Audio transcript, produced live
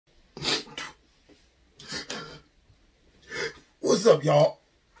What's up, y'all?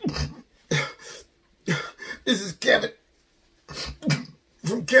 This is Kevin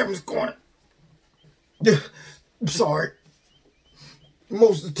from Kevin's Corner. I'm sorry.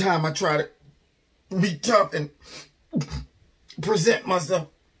 Most of the time I try to be tough and present myself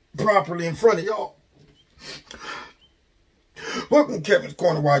properly in front of y'all. Welcome to Kevin's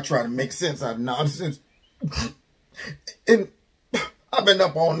Corner, where I try to make sense out of nonsense. And I've been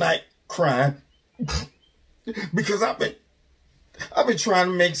up all night crying because I've been trying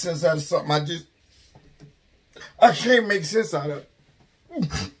to make sense out of something I can't make sense out of.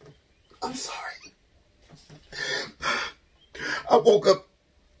 I'm sorry. I woke up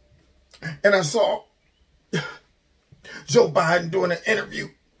and I saw Joe Biden doing an interview.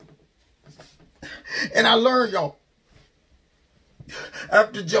 And I learned, y'all,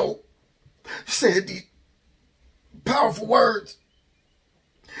 after Joe said these powerful words,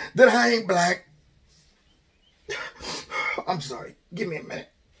 that I ain't black. I'm sorry. Give me a minute.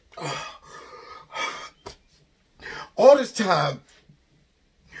 All this time,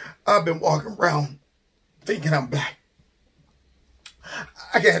 I've been walking around thinking I'm black.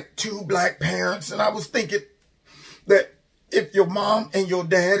 I got 2 black parents, and I was thinking that if your mom and your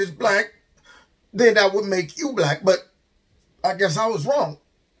dad is black, then that would make you black. But I guess I was wrong.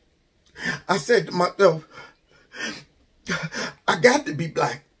 I said to myself, I got to be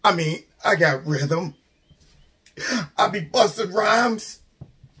black. I mean, I got rhythm. I be busting rhymes.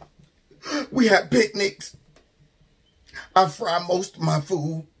 We have picnics. I fry most of my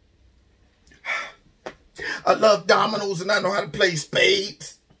food. I love dominoes and I know how to play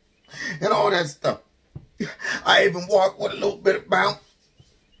spades and all that stuff. I even walk with a little bit of bounce.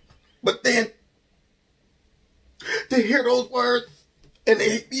 But then to hear those words and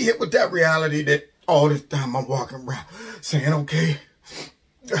they be hit with that reality that all this time I'm walking around saying, okay,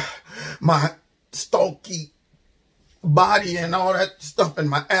 my stalky body and all that stuff and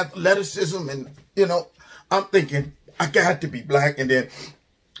my athleticism and, you know, I'm thinking I got to be black. And then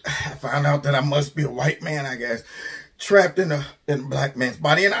I found out that I must be a white man, I guess, trapped in a black man's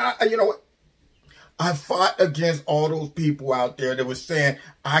body. And you know what? I fought against all those people out there that was saying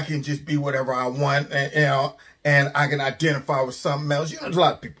I can just be whatever I want, and, you know, and I can identify with something else. You know, there's a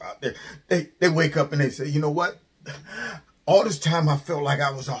lot of people out there. They wake up and they say, you know what? All this time I felt like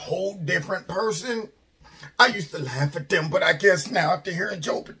I was a whole different person. I used to laugh at them, but I guess now after hearing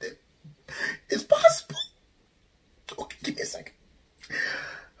Joe Biden, it's possible. Okay, give me a second.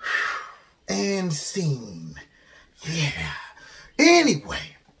 And scene. Yeah.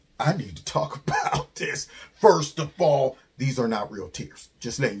 Anyway, I need to talk about this. First of all, these are not real tears.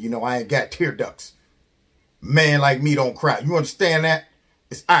 Just letting you know I ain't got tear ducts. Man like me don't cry. You understand that?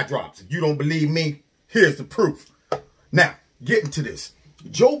 It's eye drops. If you don't believe me, here's the proof. Now, getting to this.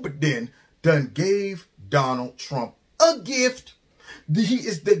 Joe Biden done gave Donald Trump a gift. He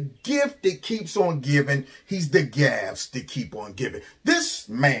is the gift that keeps on giving. He's the gafts that keep on giving. This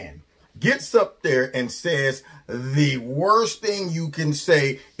man gets up there and says the worst thing you can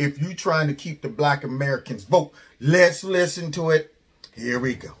say if you're trying to keep the black Americans vote. Let's listen to it. Here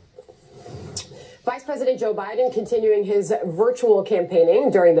we go. Vice President Joe Biden continuing his virtual campaigning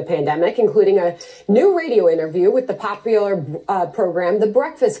during the pandemic, including a new radio interview with the popular program, The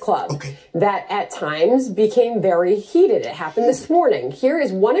Breakfast Club, that at times became very heated. It happened this morning. Here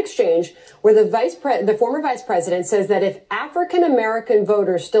is one exchange where the former vice president says that if African-American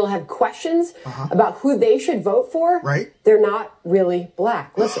voters still have questions about who they should vote for, they're not really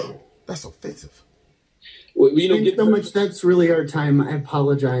black. Listen. That's offensive. Well, you know, Thanks so much. That's really our time. I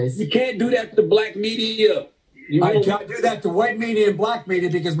apologize. You can't do that to black media. I can't do that to white media and black media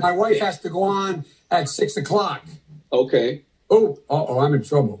because my wife has to go on at 6 o'clock. Okay. Oh, I'm in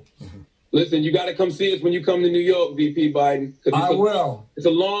trouble. Listen, you got to come see us when you come to New York, VP Biden. I will. It's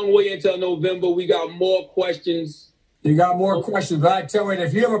a long way until November. We got more questions. You got more questions, but I tell you,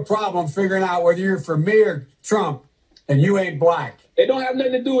 if you have a problem figuring out whether you're for me or Trump, and you ain't black. It don't have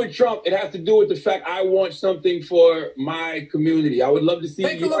nothing to do with Trump. It has to do with the fact I want something for my community. I would love to see.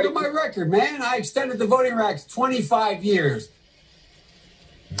 Take a look at my record, man. I extended the voting rights 25 years.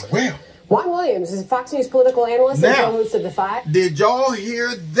 Well, Juan Williams is a Fox News political analyst and co-host of The Five. Did y'all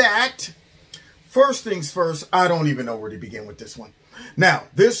hear that? First things first, I don't even know where to begin with this one. Now,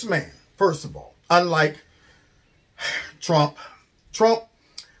 this man, first of all, unlike Trump,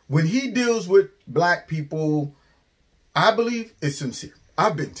 when he deals with black people, I believe it's sincere.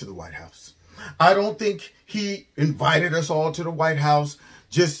 I've been to the White House. I don't think he invited us all to the White House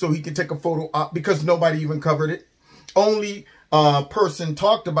just so he could take a photo op because nobody even covered it. Only person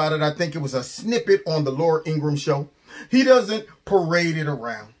talked about it. I think it was a snippet on the Laura Ingraham show. He doesn't parade it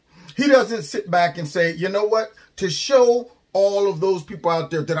around. He doesn't sit back and say, you know what? To show all of those people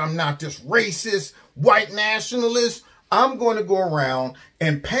out there that I'm not this racist, white nationalist. I'm going to go around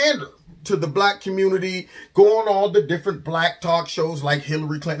and pander to the black community, go on all the different black talk shows like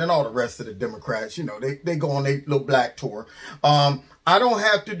Hillary Clinton and all the rest of the Democrats. You know, they go on their little black tour. I don't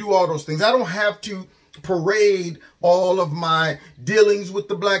have to do all those things. I don't have to parade all of my dealings with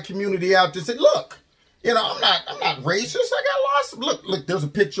the black community out to say, look, you know, I'm not racist. I got lots of, look, there's a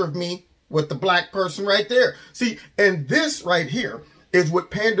picture of me with the black person right there. See, and this right here is what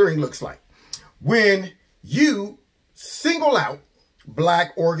pandering looks like. When you single out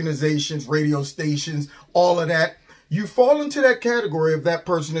black organizations, radio stations, all of that, you fall into that category of that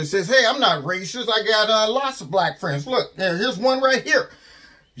person that says, hey, I'm not racist. I got lots of black friends. Look, here's one right here.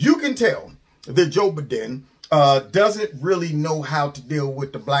 You can tell that Joe Biden doesn't really know how to deal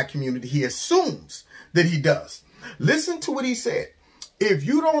with the black community. He assumes that he does. Listen to what he said. If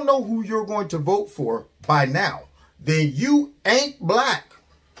you don't know who you're going to vote for by now, then you ain't black.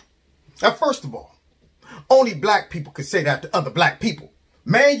 Now, first of all, only black people could say that to other black people.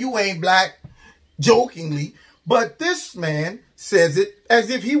 Man, you ain't black, jokingly. But this man says it as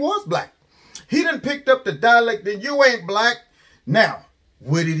if he was black. He done picked up the dialect, then you ain't black. Now,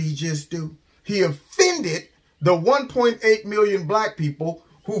 what did he just do? He offended the 1.8 million black people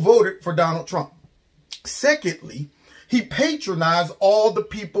who voted for Donald Trump. Secondly, he patronized all the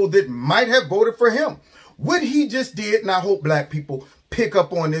people that might have voted for him. What he just did, and I hope black people pick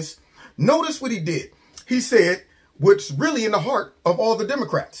up on this, notice what he did. He said what's really in the heart of all the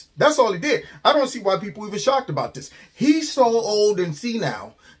Democrats. That's all he did. I don't see why people are even shocked about this. He's so old and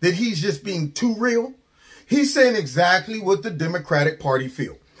senile that he's just being too real. He's saying exactly what the Democratic Party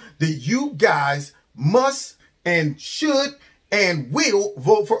feel. That you guys must and should and will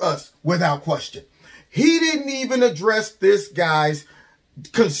vote for us without question. He didn't even address this guy's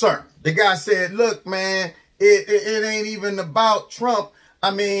concern. The guy said, look, man, it ain't even about Trump.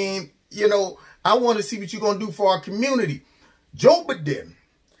 I mean, you know, I want to see what you're going to do for our community. Joe Biden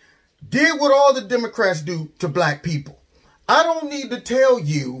did what all the Democrats do to black people. I don't need to tell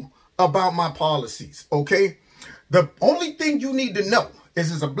you about my policies, okay? The only thing you need to know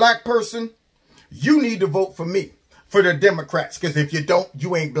is as a black person, you need to vote for me, for the Democrats, because if you don't,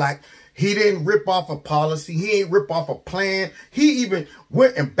 you ain't black. He didn't rip off a policy. He ain't rip off a plan. He even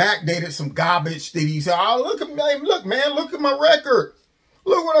went and backdated some garbage that he said, oh, look at me, look, man, look at my record.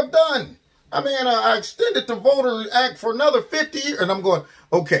 Look what I've done. I mean, I extended the Voter Act for another 50 years. And I'm going,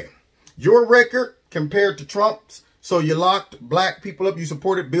 okay, your record compared to Trump's, so you locked black people up. You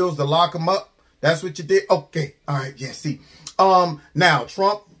supported bills to lock them up. That's what you did. Okay. All right. Yeah, see. Now,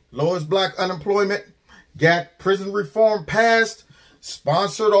 Trump lowers black unemployment, got prison reform passed,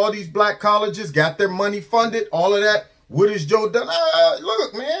 sponsored all these black colleges, got their money funded, all of that. What has Joe done?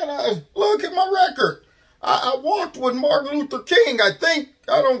 Look, man, look at my record. I walked with Martin Luther King, I think.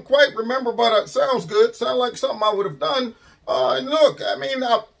 I don't quite remember, but it sounds good. Sounds like something I would have done. And look, I mean,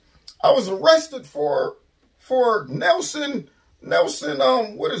 I was arrested for Nelson,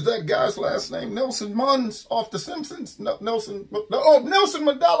 what is that guy's last name? Nelson Munns off The Simpsons? Nelson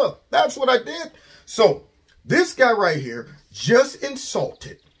Mandela. That's what I did. So this guy right here just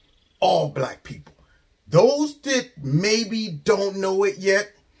insulted all black people. Those that maybe don't know it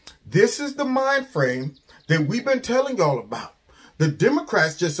yet, this is the mind frame that we've been telling y'all about. The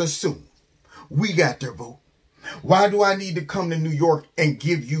Democrats just assume we got their vote. Why do I need to come to New York and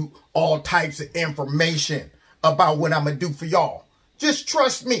give you all types of information about what I'm going to do for y'all? Just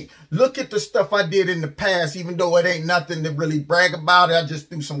trust me. Look at the stuff I did in the past, even though it ain't nothing to really brag about. I just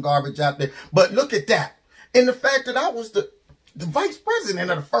threw some garbage out there. But look at that. And the fact that I was the vice president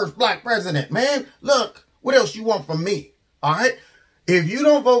of the first black president, man. Look, what else you want from me? All right? If you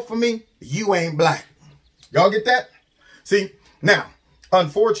don't vote for me, you ain't black. Y'all get that? See, now,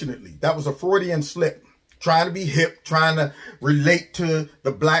 unfortunately, that was a Freudian slip. Trying to be hip, trying to relate to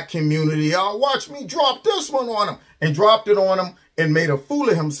the black community. Oh, watch me drop this one on him. And dropped it on him and made a fool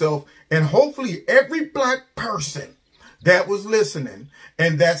of himself. And hopefully every black person that was listening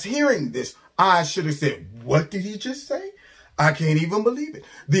and that's hearing this, I should have said, what did he just say? I can't even believe it.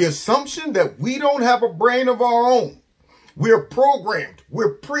 The assumption that we don't have a brain of our own. We're programmed.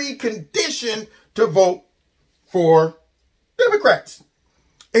 We're preconditioned to vote for Democrats.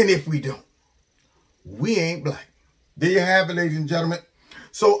 And if we don't, we ain't black. There you have it, ladies and gentlemen.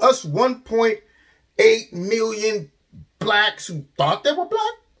 So us 1.8 million blacks who thought they were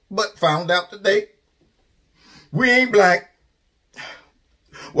black, but found out today we ain't black.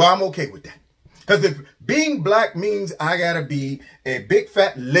 Well, I'm okay with that. Because if being black means I got to be a big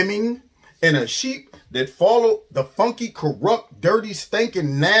fat lemming and a sheep, that follow the funky, corrupt, dirty,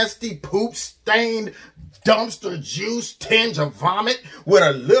 stinking, nasty, poop-stained, dumpster juice tinge of vomit with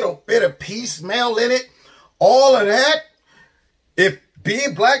a little bit of pee smell in it, all of that, if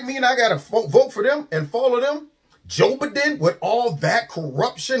being black mean I got to vote for them and follow them, Joe Biden with all that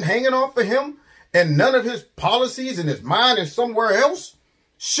corruption hanging off of him and none of his policies and his mind is somewhere else,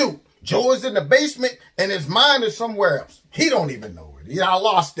 shoot, Joe is in the basement and his mind is somewhere else. He don't even know it. I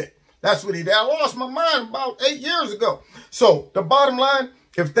lost it. That's what he did. I lost my mind about 8 years ago. So the bottom line,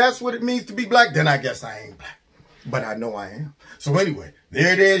 if that's what it means to be black, then I guess I ain't black. But I know I am. So anyway,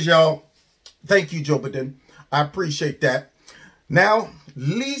 there it is, y'all. Thank you, Joe Biden. I appreciate that. Now,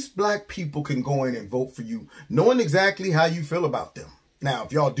 least black people can go in and vote for you, knowing exactly how you feel about them. Now,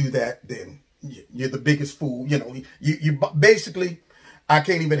 if y'all do that, then you're the biggest fool. You know, you basically, I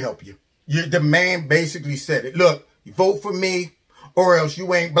can't even help you. The man basically said it. Look, you vote for me or else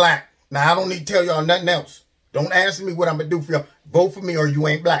you ain't black. Now, I don't need to tell y'all nothing else. Don't ask me what I'm going to do for y'all. Vote for me or you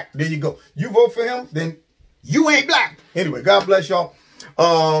ain't black. There you go. You vote for him, then you ain't black. Anyway, God bless y'all.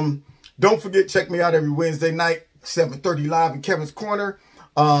 Don't forget, check me out every Wednesday night, 7:30 live in Kevin's Corner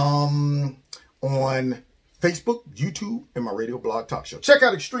on Facebook, YouTube, and my radio blog talk show. Check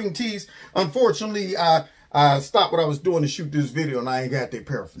out Extreme Tees. Unfortunately, I stopped what I was doing to shoot this video, and I ain't got their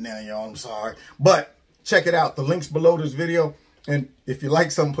paraphernalia, y'all. I'm sorry. But check it out. The link's below this video. And if you like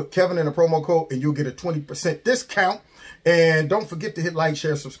something, put Kevin in a promo code, and you'll get a 20% discount. And don't forget to hit like,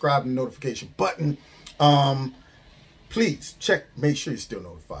 share, subscribe, and the notification button. Please check, make sure you're still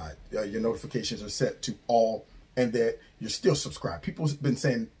notified. Your notifications are set to all and that you're still subscribed. People have been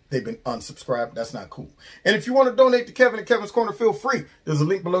saying they've been unsubscribed. That's not cool. And if you want to donate to Kevin at Kevin's Corner, feel free. There's a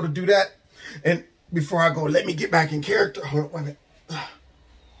link below to do that. And before I go, let me get back in character. Hold on, wait a minute.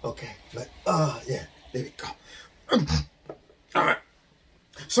 Okay. Yeah, there we go. All right.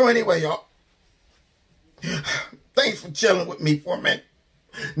 So anyway, y'all, thanks for chilling with me for a minute.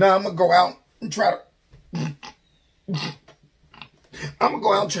 Now I'm going to go out and try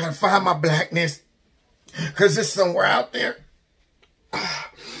to find my blackness, because it's somewhere out there.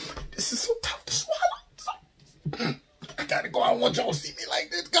 This is so tough to swallow. I got to go. I don't want y'all to see me like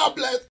this. God bless.